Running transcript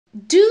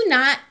do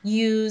not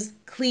use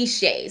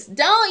cliches.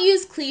 Don't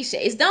use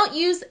cliches. Don't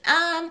use,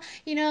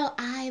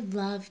 I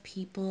love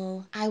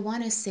people. I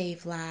want to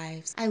save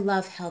lives. I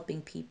love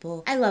helping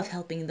people. I love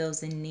helping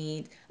those in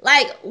need.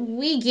 Like,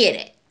 we get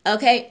it.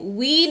 Okay?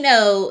 We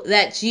know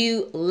that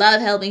you love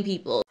helping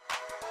people.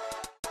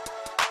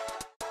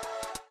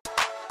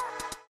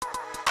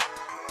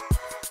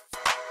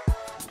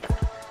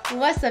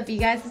 What's up, you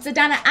guys? It's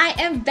Adanna. I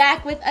am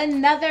back with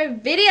another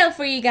video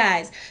for you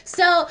guys.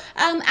 So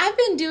I've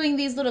been doing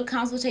these little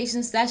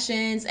consultation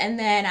sessions, and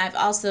then I've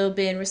also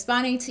been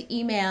responding to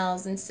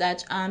emails and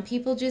such,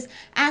 people just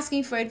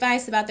asking for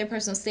advice about their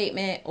personal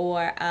statement,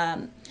 or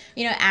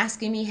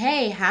asking me,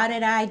 hey, how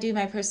did I do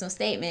my personal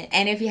statement?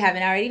 And if you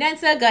haven't already done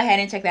so, go ahead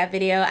and check that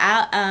video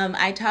out.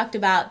 I talked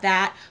about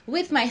that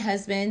with my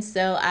husband,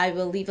 so I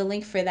will leave a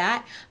link for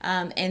that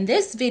in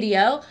this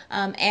video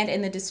and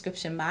in the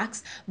description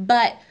box.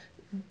 But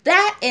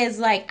that is,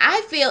 like,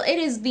 I feel it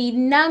is the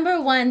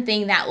number one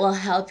thing that will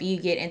help you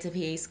get into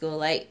PA school.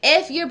 Like,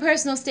 if your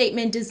personal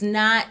statement does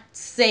not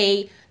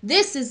say,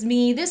 this is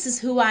me, this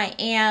is who I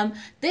am,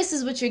 this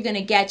is what you're going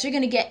to get. You're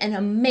going to get an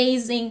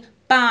amazing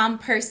bomb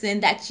person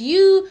that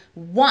you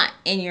want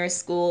in your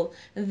school,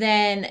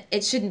 then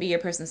it shouldn't be your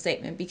personal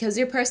statement, because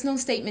your personal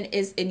statement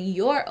is in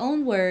your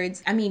own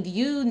words. I mean,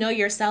 you know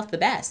yourself the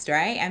best,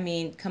 right? I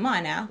mean, come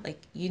on now, like,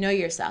 you know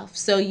yourself.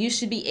 So you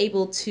should be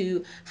able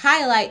to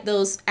highlight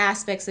those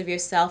aspects of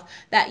yourself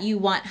that you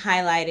want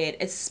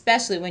highlighted,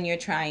 especially when you're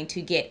trying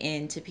to get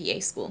into PA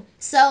school.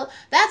 So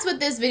that's what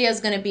this video is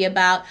going to be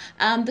about.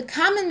 The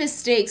common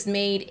mistakes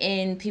made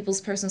in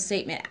people's personal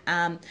statement.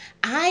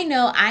 I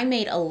know I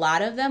made a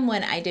lot of them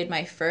when I did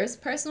my first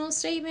personal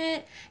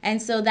statement,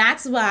 and so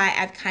that's why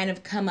I've kind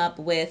of come up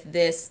with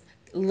this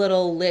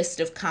little list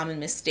of common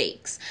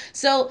mistakes.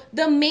 So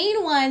the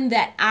main one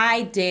that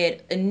I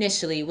did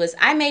initially was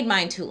I made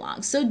mine too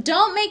long. So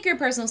don't make your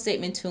personal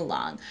statement too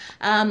long.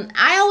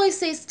 I always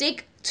say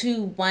stick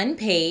to one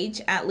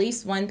page, at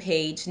least one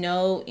page.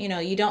 No,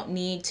 you don't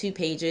need 2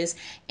 pages,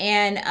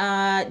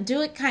 and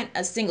do it kind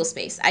of a single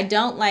space. I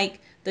don't like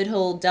the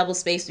whole double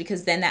space,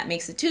 because then that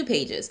makes it 2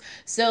 pages.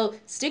 So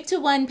stick to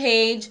one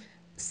page,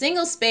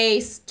 single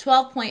space,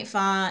 12-point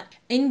font.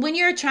 And when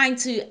you're trying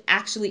to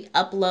actually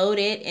upload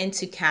it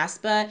into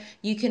Caspa,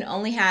 you can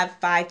only have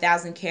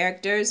 5,000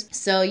 characters.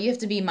 So you have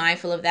to be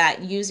mindful of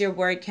that. Use your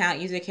word count,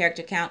 use your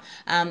character count.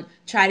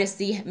 Try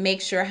to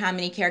make sure how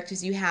many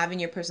characters you have in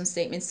your personal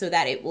statement, so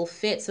that it will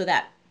fit, so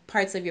that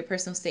parts of your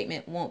personal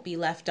statement won't be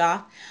left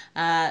off,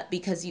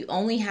 because you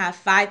only have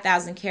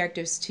 5,000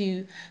 characters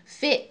to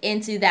fit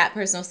into that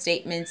personal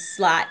statement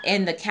slot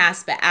in the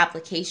CASPA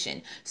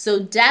application. So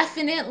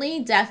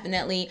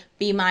definitely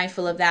be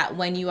mindful of that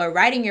when you are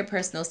writing your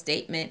personal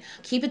statement.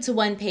 Keep it to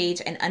one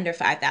page and under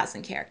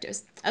 5,000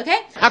 characters.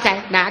 Okay?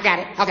 Okay, now I got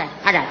it. Okay,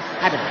 I got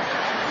it. I got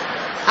it.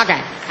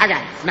 Okay, I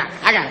got it. No,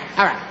 I got it.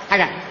 All right, I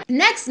got it.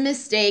 Next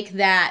mistake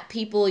that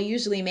people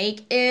usually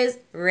make is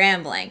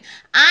rambling.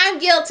 I'm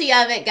guilty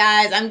of it,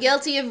 guys. I'm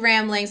guilty of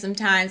rambling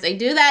sometimes. I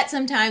do that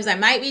sometimes. I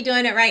might be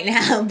doing it right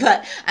now,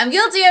 but I'm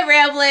guilty of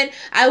rambling.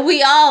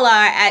 We all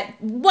are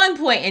at one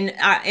point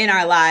in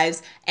our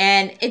lives,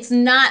 and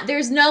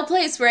there's no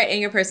place for it in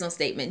your personal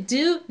statement.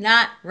 Do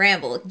not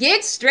ramble.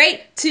 Get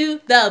straight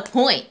to the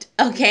point,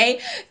 okay?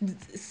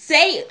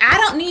 I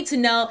don't need to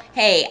know,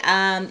 hey,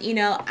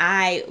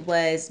 I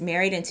was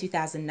married in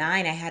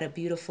 2009. I had a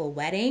beautiful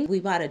wedding. We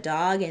bought a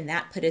dog, and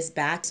that put us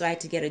back, so I had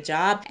to get a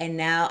job, and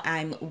now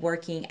I'm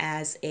working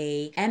as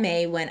a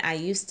MA when I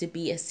used to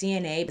be a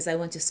CNA, because I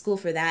went to school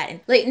for that.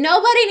 And like,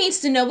 nobody needs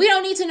to know. We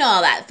don't need to know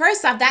all that.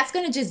 First off, that's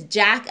going to just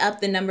jack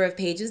up the number of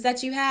pages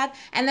that you have.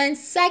 And then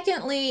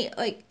secondly,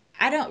 like,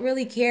 I don't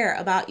really care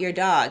about your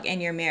dog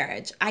and your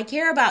marriage. I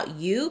care about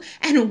you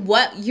and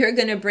what you're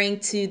going to bring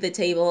to the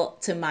table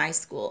to my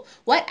school.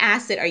 What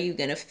asset are you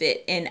going to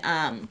fit in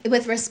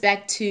with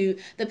respect to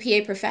the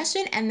PA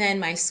profession and then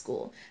my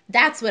school?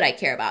 That's what I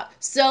care about.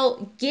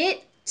 So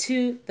get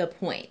to the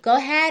point. Go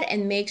ahead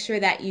and make sure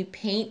that you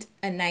paint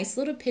a nice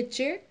little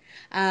picture.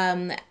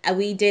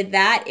 We did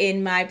that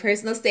in my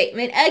personal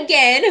statement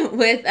again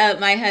with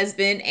my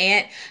husband,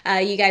 and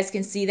you guys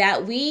can see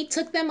that we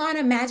took them on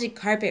a magic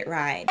carpet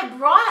ride. I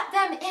brought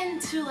them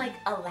into like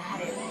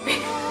Aladdin.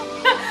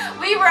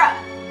 We were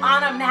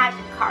on a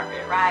magic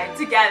carpet ride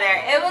together.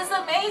 It was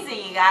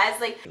amazing, you guys.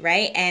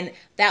 Right? And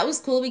that was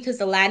cool because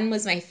Aladdin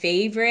was my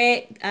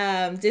favorite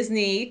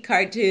Disney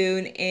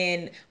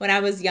cartoon when I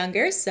was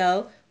younger.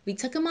 So we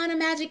took him on a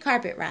magic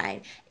carpet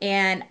ride,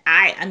 and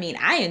I mean,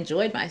 I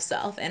enjoyed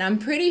myself, and I'm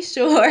pretty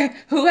sure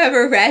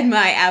whoever read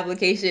my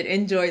application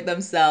enjoyed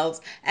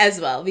themselves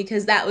as well,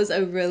 because that was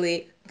a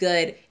really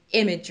good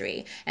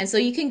imagery. And so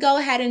you can go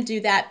ahead and do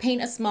that,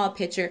 paint a small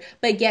picture,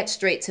 but get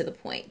straight to the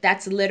point.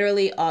 That's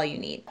literally all you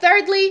need.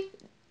 Thirdly,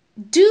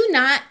 do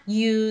not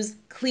use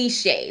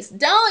cliches.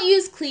 Don't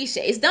use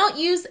cliches. Don't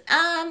use,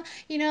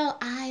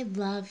 I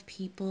love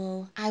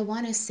people. I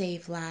want to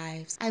save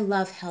lives. I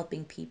love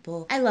helping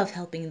people. I love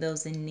helping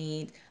those in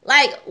need.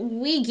 Like,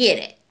 we get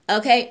it.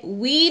 Okay,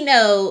 we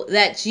know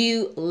that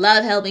you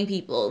love helping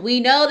people. We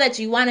know that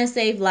you want to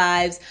save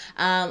lives.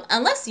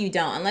 Unless you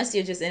don't, unless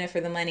you're just in it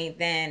for the money,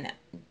 then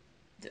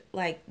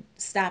like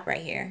stop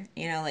right here.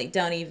 You know, like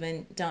don't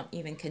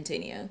even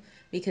continue,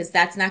 because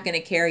that's not going to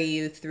carry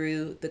you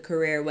through the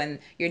career when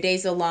your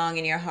days are long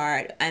and you're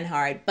hard.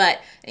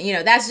 But you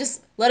know, that's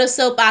just little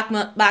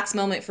soapbox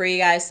moment for you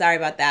guys. Sorry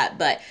about that,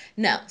 but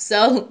no.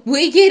 So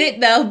we get it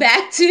though.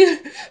 Back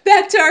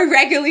to our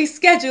regularly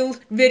scheduled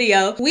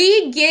video.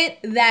 We get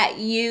that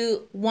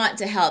you want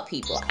to help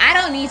people. I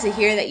don't need to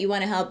hear that you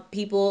want to help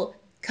people.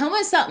 Come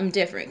with something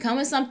different. Come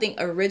with something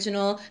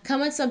original.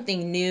 Come with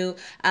something new.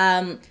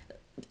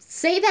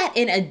 Say that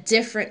in a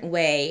different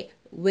way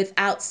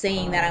without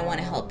saying that I want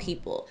to help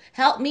people.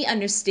 Help me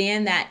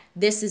understand that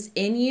this is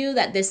in you,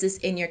 that this is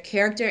in your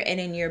character and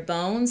in your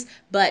bones,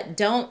 but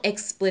don't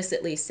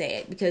explicitly say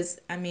it,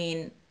 because I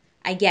mean,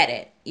 I get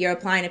it. You're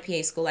applying to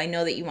PA school. I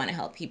know that you want to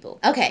help people.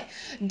 Okay.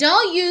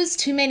 Don't use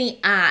too many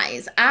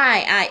I's.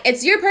 I.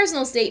 It's your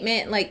personal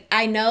statement. Like,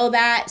 I know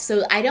that.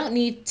 So I don't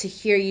need to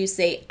hear you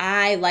say,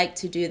 I like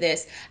to do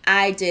this.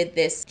 I did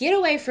this. Get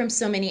away from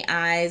so many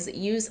I's.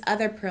 Use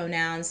other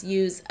pronouns.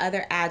 Use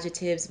other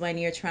adjectives when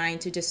you're trying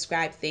to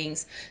describe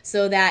things,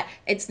 so that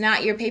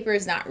your paper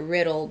is not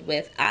riddled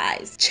with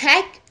I's.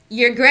 Check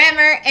your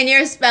grammar and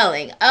your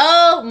spelling.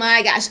 Oh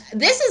my gosh.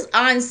 This is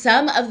on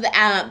some of the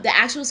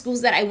actual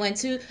schools that I went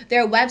to,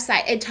 their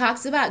website. It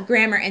talks about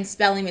grammar and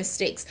spelling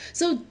mistakes.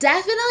 So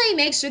definitely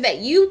make sure that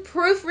you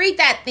proofread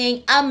that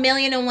thing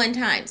 1,000,001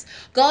 times.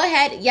 Go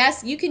ahead.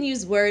 Yes, you can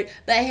use Word,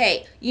 but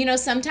hey, you know,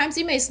 sometimes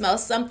you may spell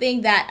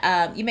something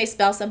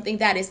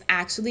that is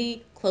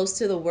actually close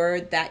to the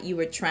word that you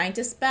were trying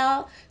to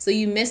spell. So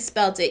you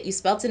misspelled it. You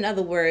spelled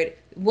another word.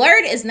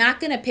 Word is not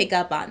going to pick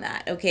up on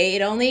that, okay?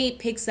 It only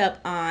picks up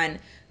on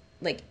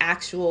like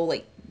actual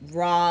like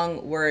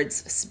wrong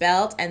words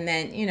spelled, and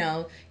then, you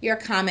know, your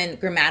common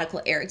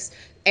grammatical errors.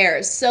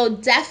 So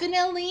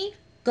definitely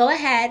go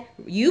ahead,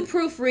 you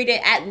proofread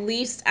it at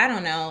least, I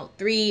don't know,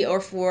 3 or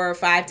 4 or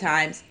 5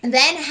 times, and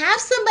then have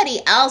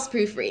somebody else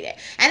proofread it,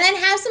 and then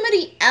have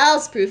somebody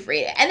else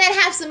proofread it, and then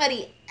have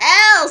somebody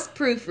else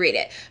proofread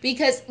it,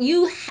 because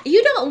you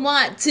don't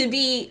want to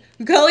be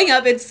going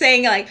up and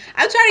saying like,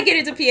 I'm trying to get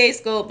into PA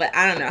school, but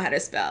I don't know how to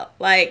spell.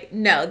 Like,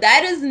 no,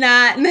 that's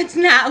not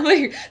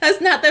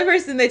the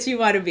person that you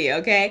want to be,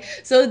 okay?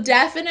 So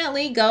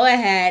definitely go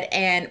ahead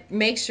and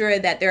make sure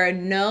that there are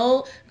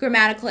no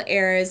grammatical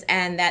errors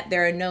and that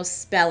there are no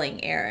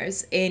spelling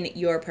errors in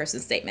your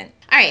personal statement.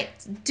 All right,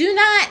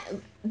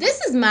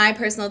 this is my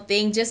personal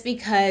thing, just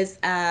because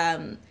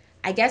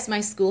I guess my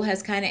school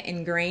has kind of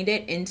ingrained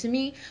it into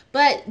me,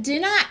 but do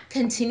not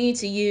continue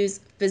to use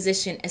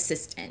physician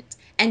assistant.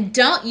 And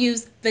don't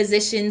use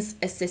physician's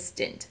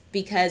assistant,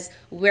 because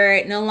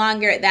we're no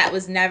longer,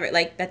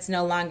 that's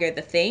no longer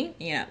the thing.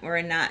 You know,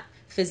 we're not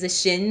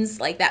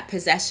physicians, like that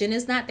possession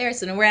is not there.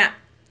 So no, we're not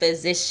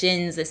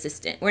physician's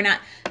assistant. We're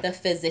not the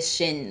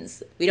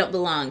physicians. We don't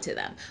belong to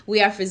them.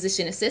 We are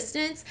physician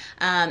assistants.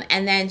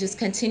 And then just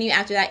continue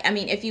after that. I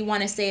mean, if you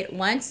want to say it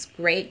once,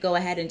 great, go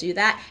ahead and do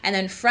that. And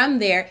then from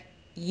there,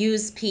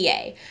 use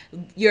PA.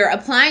 You're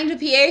applying to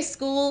PA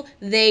school.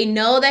 They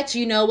know that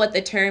you know what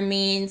the term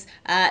means.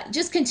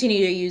 Just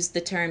continue to use the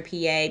term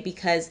PA,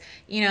 because,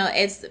 you know,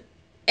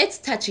 it's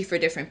touchy for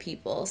different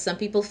people. Some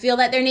people feel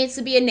that there needs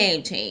to be a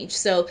name change.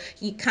 So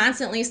you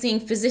constantly seeing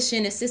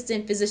physician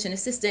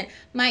assistant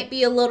might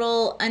be a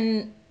little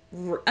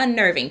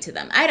unnerving to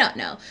them. I don't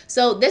know.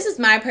 So this is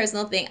my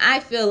personal thing. I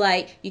feel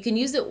like you can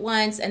use it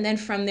once, and then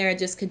from there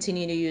just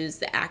continue to use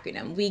the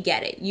acronym. We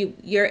get it.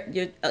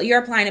 You're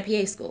applying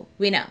to PA school.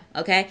 We know.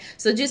 Okay.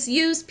 So just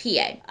use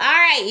PA. All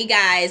right, you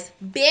guys.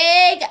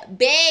 Big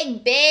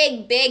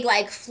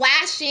like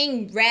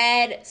flashing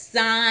red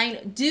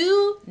sign.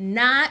 Do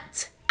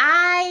not,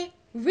 I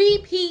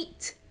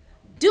repeat,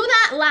 do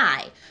not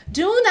lie.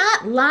 Do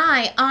not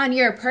lie on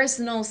your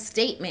personal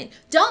statement.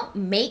 Don't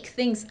make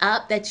things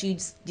up that you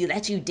did,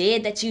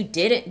 that you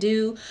didn't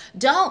do.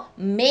 Don't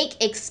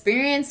make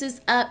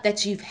experiences up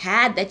that you've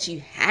had that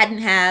you hadn't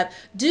have.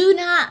 Do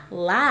not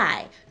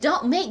lie.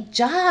 Don't make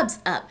jobs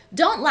up.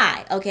 Don't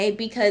lie, okay?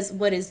 Because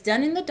what is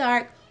done in the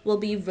dark will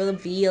be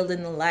revealed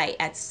in the light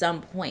at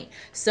some point.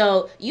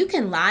 So you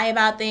can lie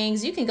about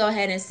things. You can go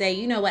ahead and say,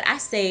 you know what, I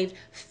saved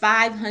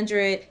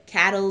 500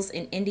 cattle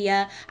in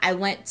India. I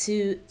went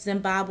to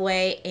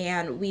Zimbabwe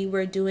and we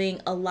were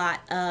doing a lot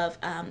of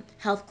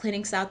health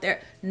clinics out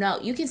there. No,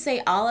 you can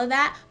say all of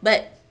that,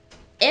 but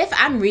if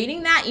I'm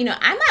reading that, you know,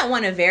 I might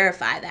want to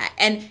verify that.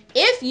 And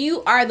if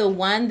you are the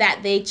one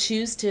that they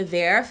choose to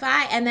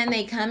verify and then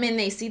they come in,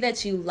 they see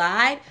that you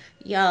lied,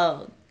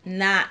 yo,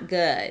 not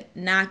good.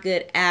 Not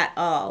good at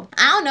all.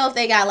 I don't know if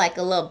they got like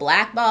a little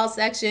blackball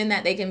section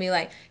that they can be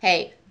like,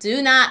 hey,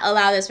 do not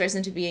allow this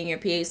person to be in your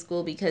PA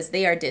school because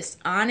they are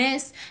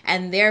dishonest.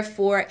 And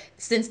therefore,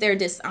 since they're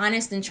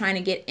dishonest and trying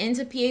to get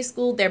into PA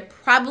school, they're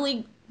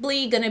probably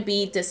going to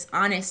be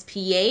dishonest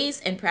PAs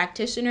and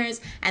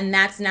practitioners, and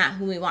that's not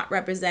who we want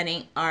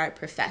representing our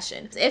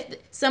profession. If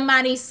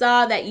somebody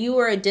saw that you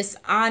were a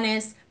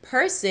dishonest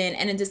person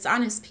and a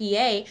dishonest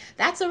PA,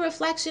 that's a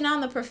reflection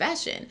on the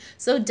profession.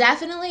 So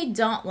definitely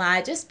don't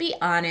lie. Just be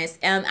honest.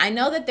 I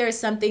know that there's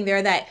something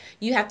there that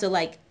you have to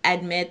like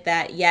admit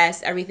that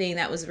yes, everything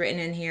that was written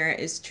in here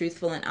is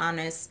truthful and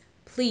honest.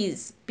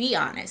 Please be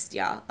honest,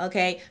 y'all.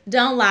 Okay?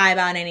 Don't lie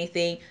about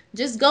anything.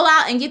 Just go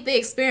out and get the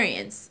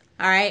experience.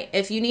 All right.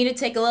 If you need to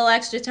take a little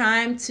extra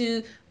time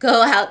to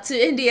go out to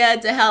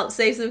India to help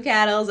save some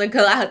cattle or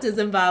go out to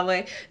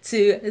Zimbabwe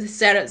to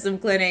set up some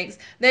clinics,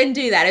 then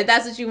do that. If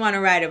that's what you want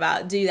to write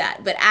about, do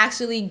that. But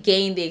actually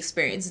gain the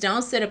experience.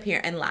 Don't sit up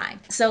here and lie.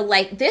 So,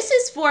 like, this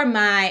is for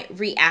my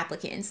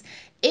reapplicants.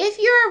 If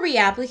you're a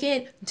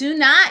reapplicant, do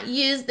not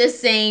use the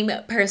same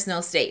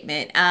personal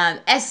statement,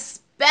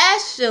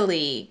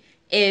 especially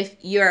if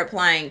you're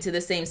applying to the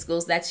same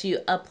schools that you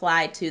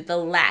applied to the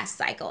last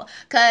cycle.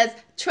 Because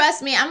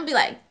trust me, I'm going to be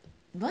like,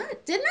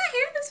 what? Didn't I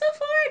hear this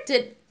before?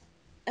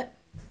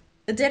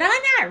 Did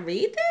I not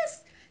read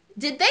this?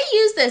 Did they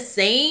use the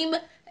same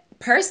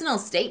personal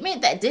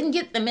statement that didn't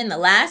get them in the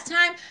last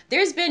time?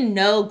 There's been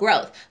no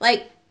growth.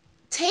 Like,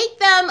 take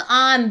them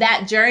on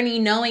that journey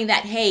knowing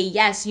that, hey,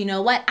 yes, you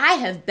know what? I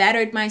have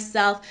bettered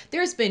myself.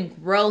 There's been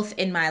growth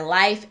in my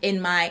life,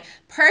 in my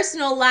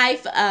personal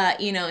life,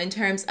 in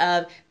terms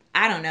of,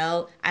 I don't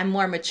know, I'm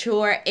more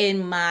mature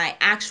in my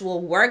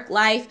actual work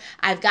life.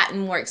 I've gotten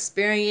more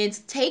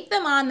experience. Take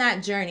them on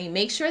that journey.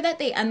 Make sure that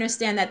they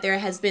understand that there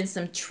has been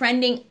some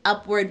trending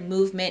upward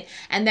movement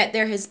and that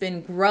there has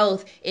been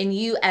growth in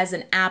you as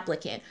an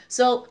applicant.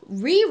 So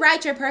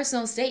rewrite your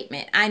personal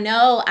statement. I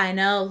know.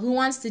 Who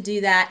wants to do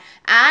that?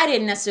 I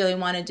didn't necessarily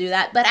want to do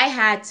that, but I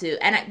had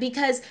to. And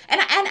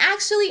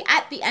actually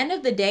at the end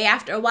of the day,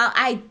 after a while,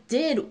 I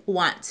did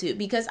want to,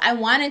 because I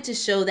wanted to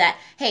show that,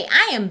 hey,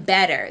 I am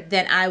better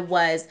than I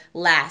was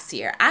last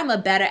year. I'm a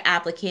better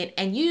applicant,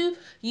 and you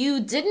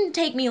didn't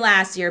take me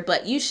last year,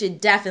 but you should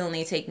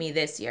definitely take me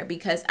this year,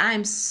 because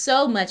I'm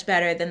so much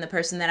better than the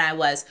person that I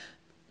was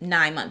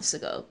 9 months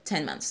ago,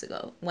 10 months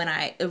ago when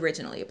I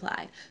originally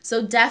applied.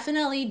 So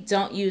definitely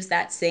don't use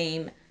that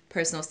same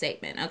personal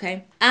statement,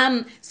 okay?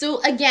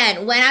 So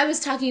again, when I was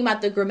talking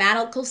about the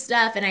grammatical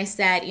stuff and I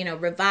said,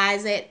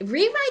 revise it,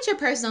 rewrite your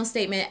personal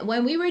statement.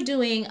 When we were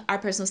doing our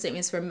personal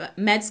statements for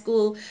med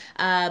school,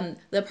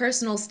 the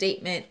personal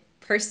statement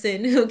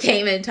person who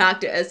came and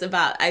talked to us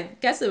about, I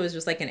guess it was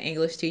just like an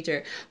English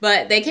teacher,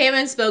 but they came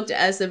and spoke to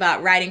us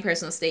about writing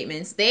personal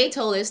statements. They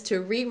told us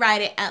to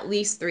rewrite it at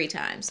least 3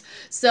 times.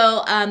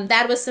 So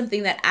that was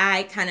something that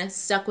I kind of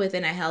stuck with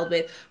and I held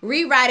with.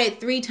 Rewrite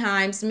it 3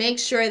 times. Make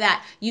sure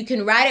that you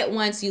can write it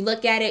once, you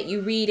look at it,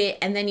 you read it,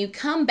 and then you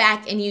come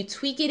back and you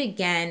tweak it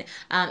again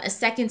a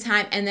second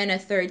time and then a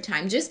third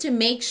time, just to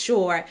make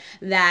sure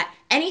that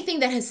anything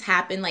that has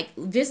happened, like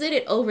visit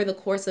it over the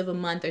course of a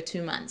month or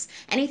 2 months.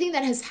 Anything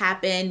that has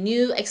happened,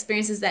 new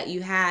experiences that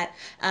you had,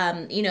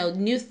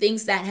 new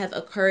things that have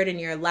occurred in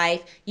your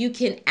life, you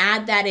can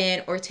add that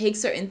in or take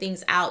certain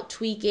things out,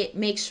 tweak it,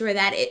 make sure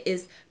that it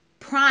is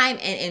prime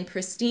and in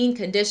pristine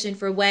condition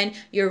for when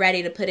you're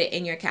ready to put it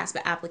in your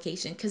CASPA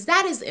application, because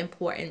that is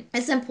important.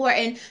 It's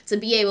important to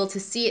be able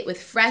to see it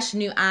with fresh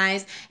new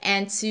eyes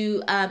and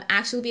to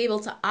actually be able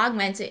to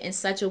augment it in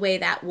such a way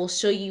that will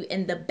show you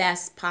in the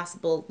best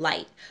possible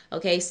light.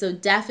 Okay, so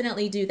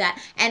definitely do that.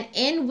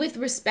 And with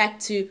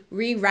respect to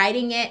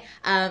rewriting it,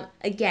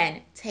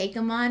 again, take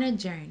them on a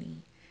journey.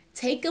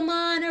 Take them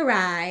on a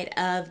ride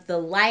of the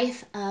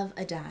life of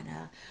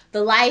Adanna,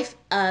 the life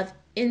of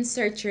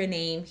insert your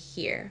name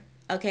here.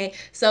 Okay,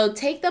 so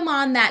take them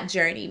on that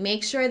journey.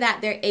 Make sure that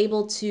they're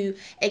able to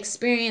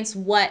experience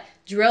what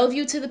drove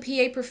you to the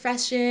PA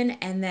profession,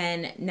 and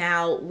then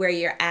now where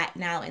you're at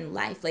now in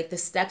life, like the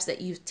steps that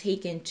you've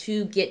taken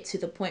to get to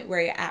the point where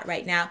you're at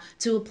right now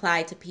to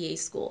apply to PA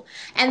school.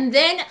 And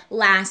then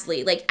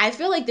lastly, like I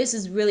feel like this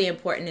is really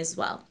important as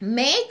well.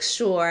 Make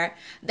sure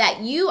that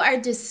you are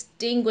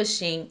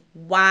distinguishing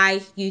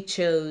why you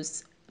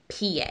chose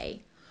PA.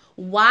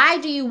 Why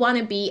do you want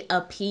to be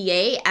a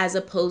PA as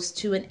opposed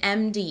to an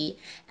MD,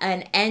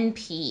 an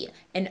NP,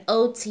 an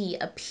OT,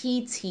 a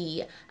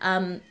PT,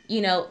 and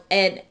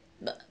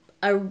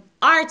a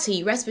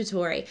RT,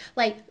 respiratory?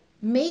 Like,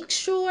 make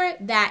sure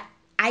that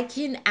I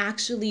can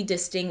actually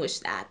distinguish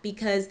that,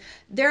 because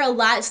there are a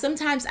lot.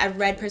 Sometimes I've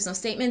read personal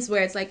statements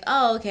where it's like,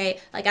 oh, okay,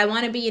 like I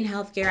want to be in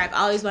healthcare. I've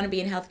always wanted to be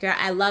in healthcare.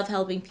 I love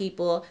helping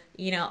people,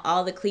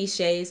 all the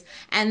cliches.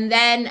 And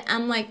then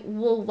I'm like,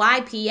 well,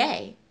 why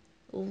PA?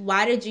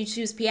 Why did you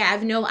choose PA? I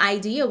have no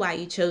idea why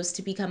you chose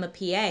to become a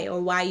PA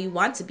or why you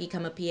want to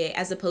become a PA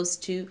as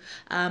opposed to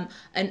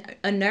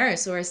a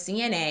nurse or a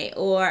CNA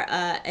or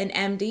an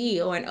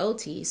MD or an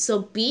OT.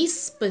 So be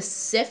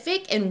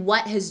specific in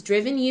what has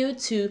driven you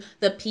to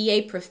the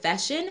PA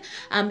profession,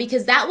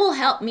 because that will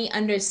help me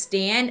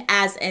understand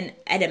as an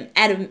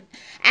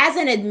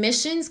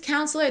admissions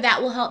counselor.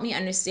 That will help me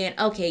understand,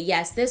 okay,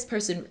 yes, this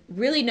person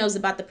really knows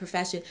about the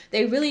profession.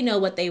 They really know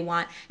what they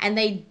want, and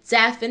they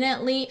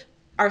definitely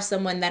are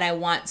someone that I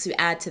want to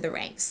add to the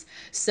ranks.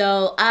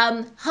 So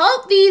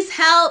hope these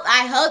help.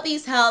 I hope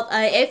these help.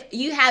 If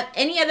you have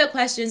any other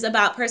questions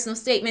about personal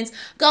statements,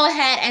 go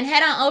ahead and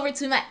head on over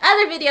to my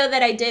other video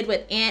that I did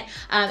with Ant.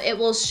 It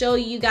will show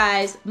you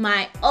guys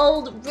my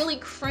old, really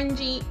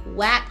cringy,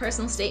 whack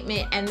personal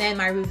statement, and then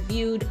my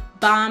reviewed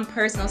bomb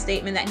personal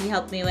statement that he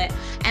helped me with.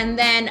 And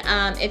then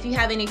if you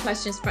have any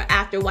questions for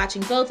after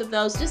watching both of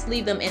those, just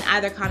leave them in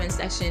either comment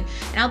section,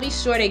 and I'll be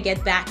sure to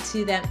get back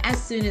to them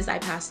as soon as I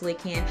possibly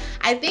can.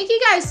 I thank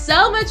you guys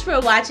so much for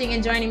watching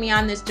and joining me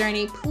on this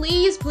journey.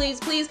 Please, please,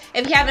 please,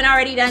 if you haven't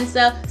already done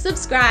so,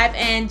 subscribe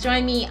and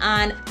join me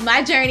on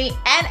my journey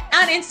and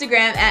on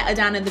Instagram at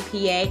Adanna the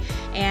PA,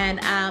 and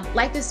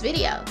like this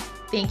video.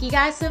 Thank you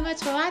guys so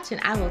much for watching.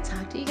 I will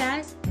talk to you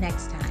guys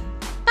next time.